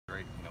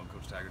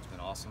Taggart's been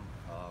awesome.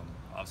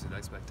 Obviously, the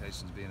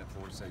expectations being at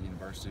Florida State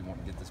University,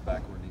 wanting to get this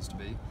back where it needs to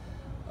be.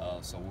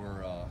 So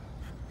we're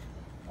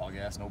all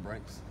gas, no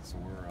brakes. So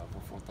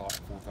we're full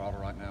throttle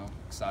right now.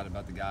 Excited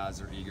about the guys;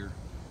 they're eager,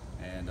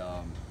 and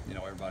you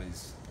know,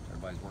 everybody's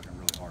working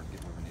really hard to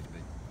get where we need to be.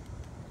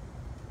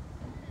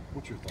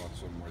 What's your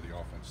thoughts on where the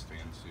offense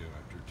stands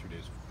after 2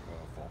 days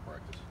of fall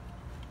practice?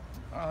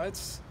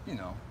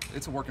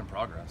 It's a work in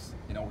progress.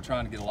 You know, we're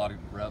trying to get a lot of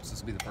reps.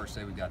 This will be the first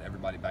day we've got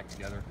everybody back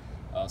together,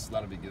 so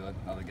that'll be good.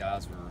 The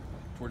guys were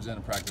towards the end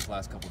of practice the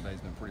last couple of days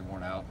been pretty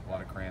worn out, a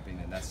lot of cramping,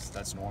 and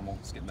that's normal.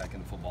 It's getting back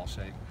into football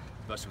shape,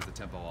 especially with the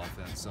tempo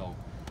offense. So,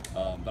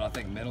 but I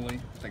think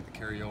mentally, the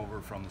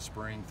carryover from the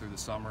spring through the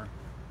summer,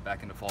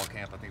 back into fall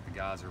camp, I think the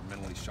guys are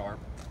mentally sharp.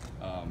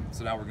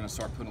 So now we're going to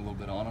start putting a little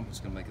bit on them.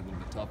 It's going to make it a little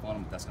bit tough on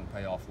them, but that's going to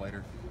pay off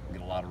later. We'll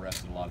get a lot of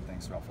reps and a lot of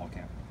things throughout fall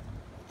camp.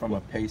 From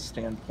a pace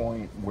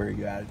standpoint, where are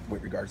you at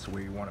with regards to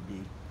where you want to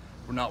be?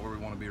 We're not where we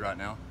want to be right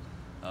now.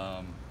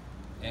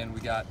 And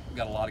we got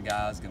a lot of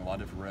guys getting a lot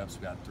of different reps.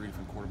 We got 3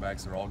 different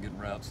quarterbacks. They're all getting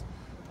reps.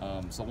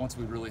 So once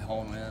we really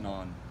hone in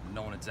on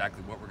knowing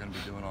exactly what we're going to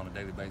be doing on a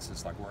daily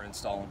basis, like we're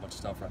installing a bunch of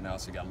stuff right now,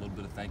 so you got a little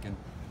bit of thinking,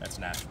 that's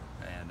natural.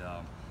 And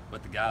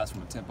but the guys,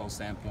 from a tempo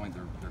standpoint,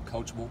 they're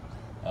coachable.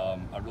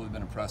 I've really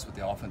been impressed with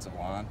the offensive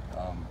line.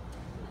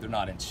 They're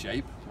not in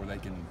shape where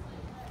they can.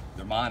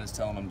 Their mind is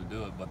telling them to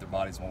do it, but their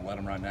bodies won't let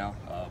them right now.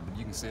 But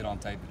you can see it on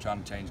tape. They're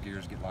trying to change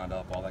gears, get lined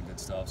up, all that good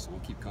stuff. So we'll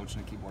keep coaching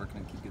and keep working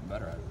and keep getting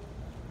better at it.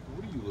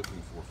 What are you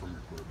looking for from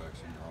your quarterbacks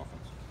in your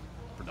offense?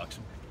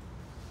 Production.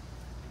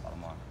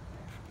 Bottom line.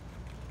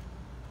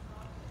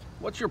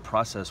 What's your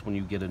process when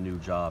you get a new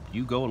job? Do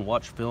you go and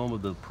watch film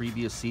of the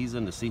previous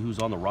season to see who's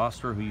on the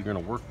roster, who you're going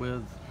to work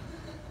with?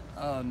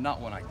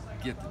 Not when I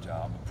get the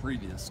job, but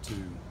previous to,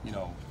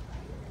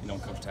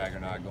 Coach Taggart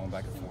and I going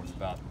back and forth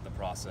about the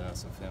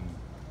process of him,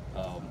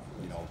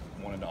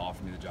 wanting to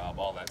offer me the job,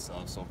 all that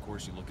stuff. So, of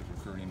course, you look at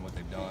recruiting, what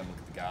they've done, look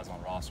at the guys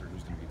on roster,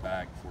 who's going to be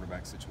back,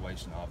 quarterback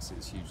situation, obviously,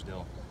 is a huge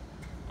deal.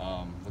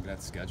 Looking at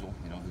the schedule,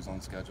 who's on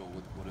the schedule,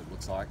 what it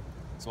looks like.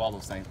 So all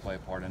those things play a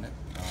part in it.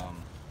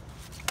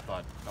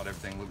 Thought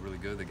everything looked really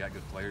good. They got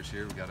good players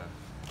here. We got to,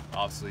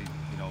 obviously,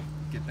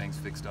 get things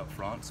fixed up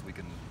front so we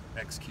can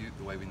execute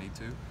the way we need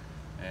to.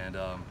 And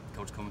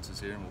Coach Cummins is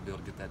here, and we'll be able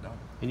to get that done.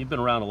 And you've been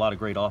around a lot of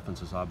great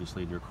offenses,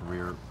 obviously, in your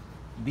career.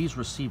 These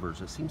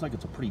receivers, it seems like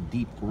it's a pretty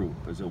deep group.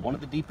 Is it one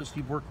of the deepest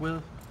you've worked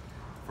with?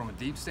 From a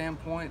deep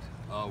standpoint,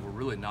 we're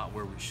really not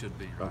where we should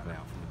be right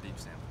now from a deep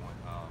standpoint.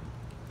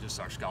 Just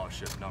our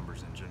scholarship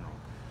numbers in general.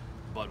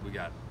 But we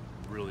got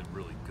really,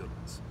 really good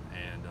ones.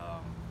 And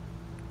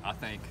I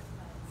think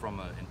from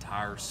an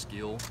entire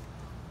skill,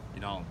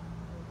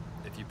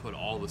 if you put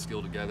all the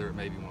skill together, it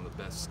may be one of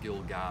the best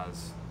skilled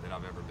guys that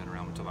I've ever been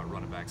around. We talk about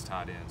running backs,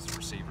 tight ends,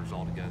 receivers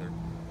all together.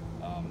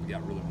 We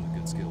got really, really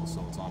good skills,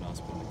 so it's on us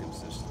putting in a good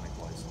position to make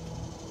plays.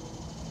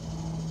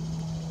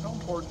 How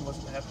important was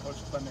it to have Coach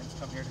Clemens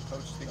come here to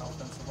coach the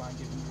offensive line,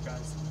 giving you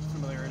guys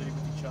familiarity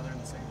with each other in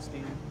the same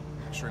scheme?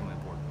 Extremely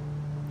important.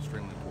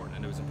 Extremely important.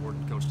 And it was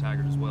important to Coach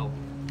Taggart as well.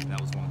 And that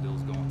was one of the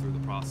deals going through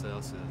the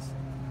process is,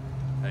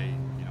 hey,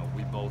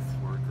 we both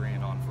were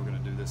agreeing on if we're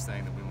going to do this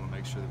thing that we want to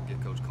make sure that we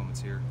get Coach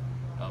Clemens here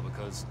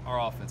because our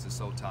offense is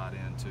so tied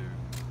into,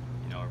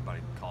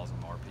 everybody calls them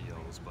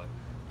RPOs, but,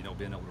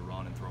 being able to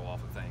run and throw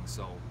off of things.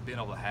 So being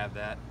able to have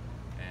that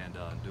and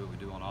do what we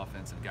do on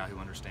offense, and a guy who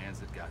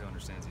understands it, a guy who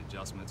understands the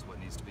adjustments, what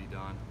needs to be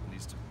done,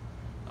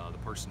 the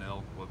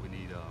personnel, what we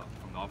need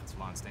from the offensive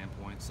line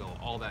standpoint. So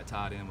all that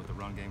tied in with the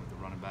run game, with the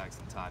running backs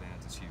and tight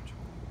ends is huge.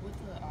 With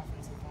the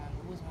offensive line,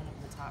 what was one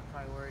of the top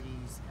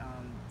priorities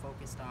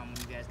focused on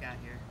when you guys got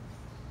here?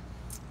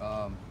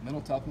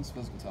 Mental toughness,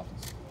 physical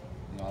toughness.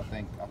 I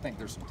think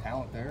there's some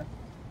talent there.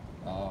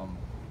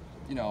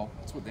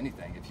 It's with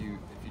anything. If you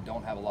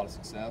don't have a lot of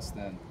success,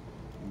 then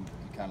you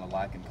kind of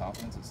lack in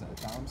confidence at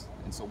times.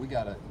 And so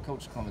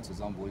Coach Clemens is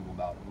unbelievable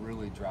about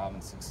really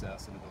driving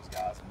success into those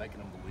guys and making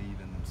them believe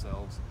in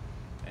themselves.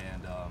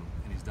 And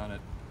he's done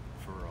it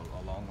for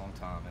a long, long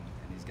time. And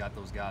he's got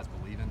those guys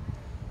believing.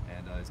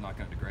 And he's not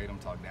going to degrade them,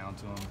 talk down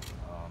to them.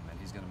 And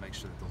he's going to make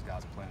sure that those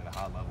guys are playing at a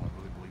high level and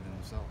really believe in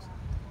themselves.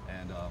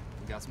 And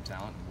we got some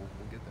talent, and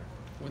we'll get there.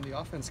 When the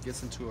offense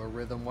gets into a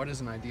rhythm, what is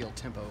an ideal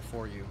tempo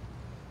for you?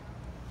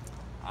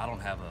 I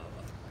don't have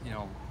you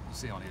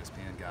see on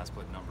ESPN guys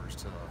put numbers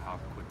to how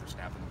quick they're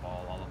snapping the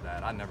ball, all of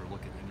that. I never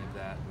look at any of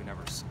that. We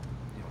never,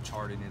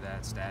 chart any of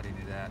that, stat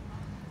any of that.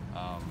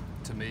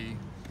 To me,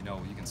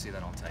 you can see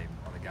that on tape.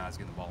 Are the guys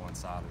getting the ball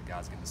inside? Are the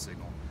guys getting the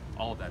signal?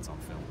 All of that's on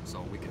film.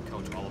 So we can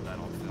coach all of that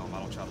on film. I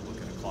don't try to look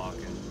at a clock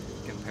and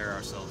compare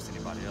ourselves to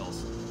anybody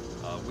else.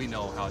 We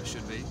know how it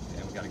should be,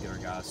 and we got to get our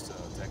guys to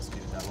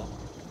execute at that level.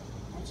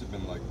 What's it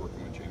been like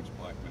working with James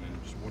Blackman,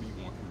 and just what do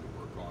you want him to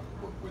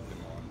work with him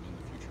on in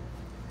the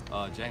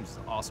future? James is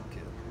an awesome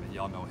kid. I mean,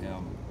 y'all know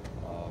him.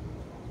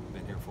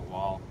 Been here for a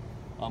while.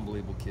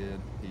 Unbelievable kid.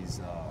 He's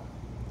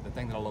the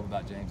thing that I love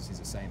about James is he's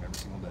the same every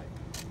single day,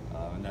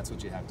 and that's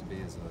what you have to be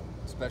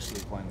especially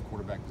playing the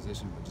quarterback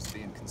position, but just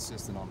being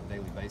consistent on a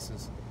daily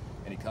basis.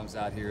 And he comes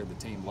out here. The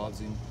team loves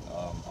him.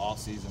 Off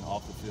season,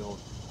 off the field.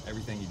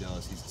 everything he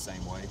does, he's the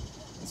same way.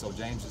 And so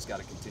James just got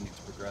to continue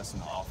to progress in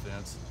the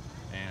offense,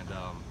 and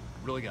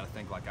really got to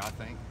think like I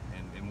think.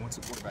 And once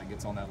the quarterback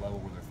gets on that level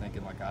where they're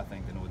thinking like I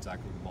think, they know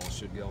exactly where the ball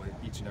should go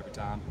each and every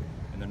time,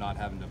 and they're not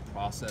having to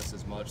process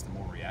as much, they're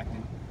more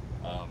reacting.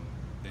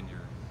 Then you're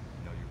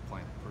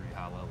playing at a pretty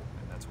high level,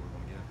 and that's what we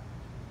want to get.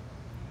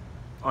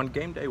 On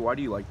game day, why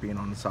do you like being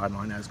on the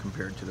sideline as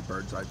compared to the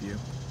bird's eye view?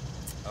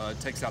 It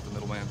takes out the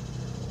middleman.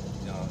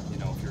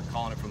 If you're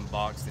calling it from the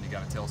box, then you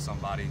got to tell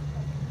somebody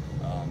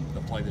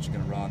the play that you're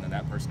going to run, and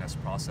that person has to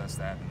process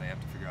that, and they have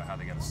to figure out how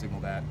they got to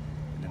signal that,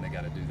 and then they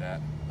got to do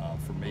that.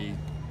 For me,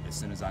 as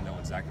soon as I know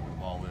exactly where the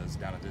ball is,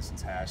 down a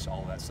distance hash,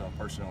 all of that stuff,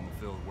 personnel on the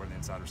field, where the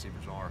inside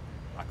receivers are,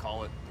 I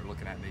call it, they're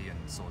looking at me, and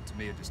so to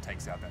me it just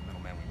takes out that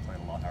middleman when you play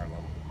at a lot higher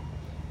level.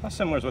 How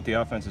similar is what the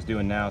offense is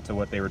doing now to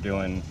what they were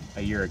doing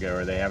a year ago?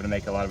 Are they having to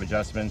make a lot of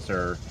adjustments,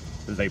 or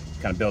are they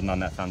kind of building on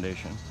that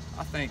foundation?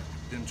 I think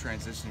them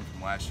transitioning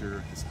from last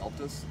year has helped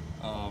us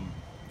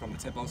from the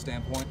tempo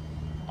standpoint.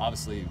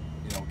 Obviously,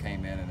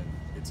 came in and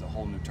it's a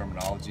whole new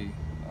terminology,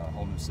 a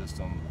whole new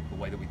system, the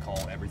way that we call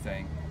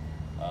everything,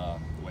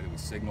 the way that we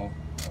signal.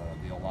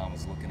 The O-line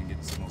was looking and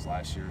getting signals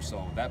last year,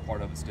 so that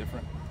part of it's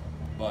different.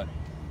 But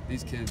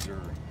these kids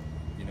are,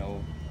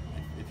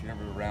 if you're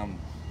ever around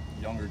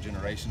younger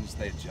generations,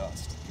 they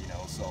adjust,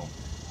 so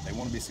they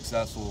want to be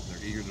successful,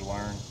 they're eager to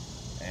learn,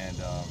 and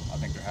I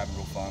think they're having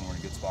real fun. We're in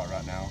a good spot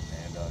right now,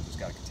 and just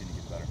got to continue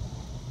to get better.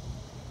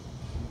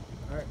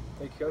 All right,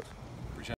 thank you, Coach.